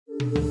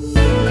Okay,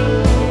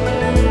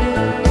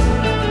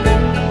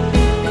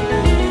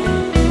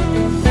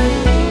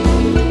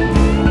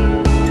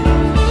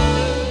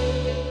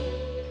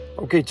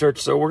 church,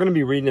 so we're going to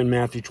be reading in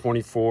Matthew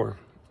 24.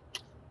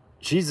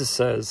 Jesus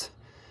says,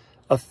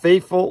 "A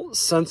faithful,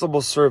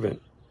 sensible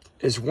servant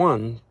is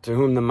one to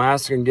whom the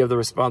master can give the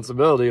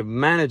responsibility of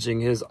managing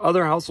his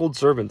other household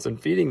servants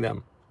and feeding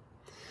them.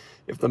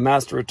 If the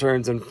master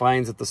returns and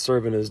finds that the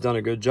servant has done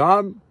a good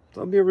job,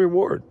 there'll be a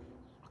reward.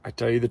 I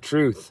tell you the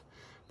truth,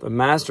 the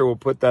master will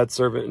put that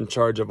servant in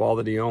charge of all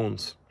that he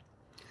owns.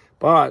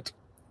 But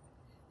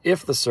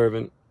if the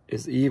servant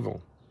is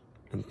evil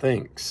and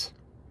thinks,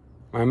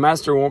 'My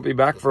master won't be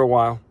back for a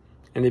while,'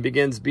 and he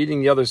begins beating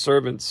the other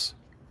servants,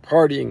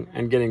 partying,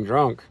 and getting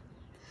drunk,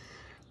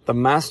 the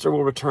master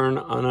will return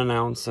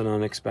unannounced and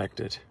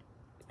unexpected,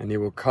 and he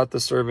will cut the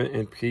servant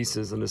in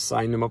pieces and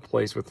assign him a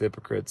place with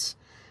hypocrites,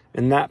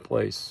 in that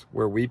place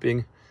where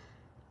weeping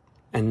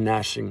and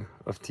gnashing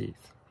of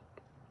teeth."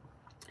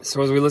 So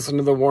as we listen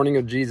to the warning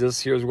of Jesus,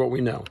 here's what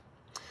we know.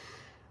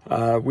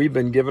 We've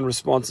been given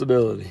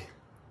responsibility.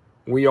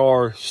 We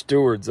are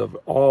stewards of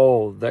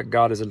all that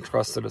God has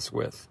entrusted us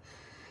with.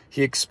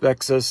 He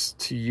expects us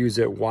to use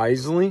it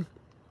wisely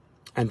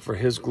and for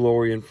his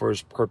glory and for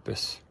his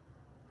purpose.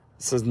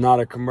 This is not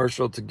a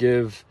commercial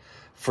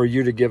for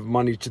you to give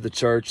money to the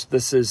church.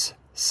 This is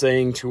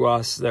saying to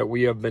us that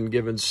we have been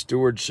given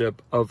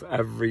stewardship of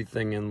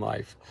everything in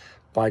life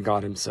by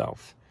God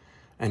himself,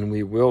 and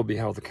we will be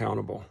held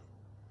accountable.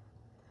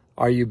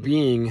 Are you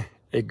being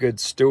a good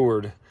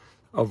steward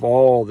of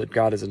all that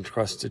God has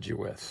entrusted you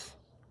with?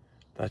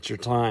 That's your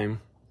time,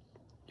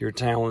 your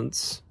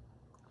talents,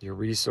 your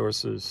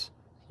resources,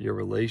 your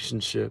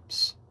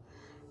relationships,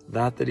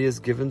 that he has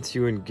given to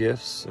you in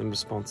gifts and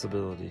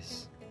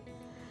responsibilities.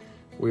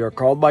 We are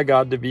called by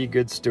God to be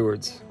good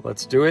stewards.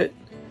 Let's do it.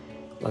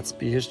 Let's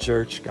be his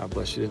church. God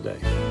bless you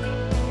today.